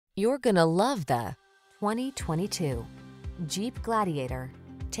You're gonna love the 2022 Jeep Gladiator.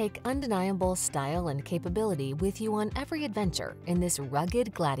 Take undeniable style and capability with you on every adventure in this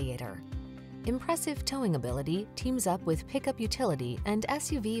rugged Gladiator. Impressive towing ability teams up with pickup utility and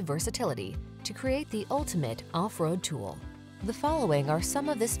SUV versatility to create the ultimate off-road tool. The following are some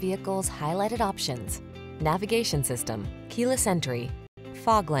of this vehicle's highlighted options: navigation system, keyless entry,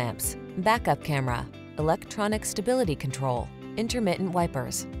 fog lamps, backup camera, electronic stability control, intermittent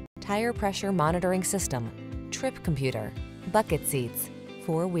wipers, tire pressure monitoring system, trip computer, bucket seats,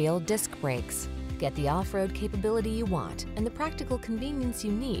 four-wheel disc brakes. Get the off-road capability you want and the practical convenience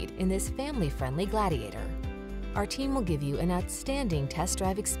you need in this family-friendly Gladiator. Our team will give you an outstanding test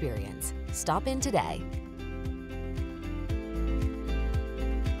drive experience. Stop in today.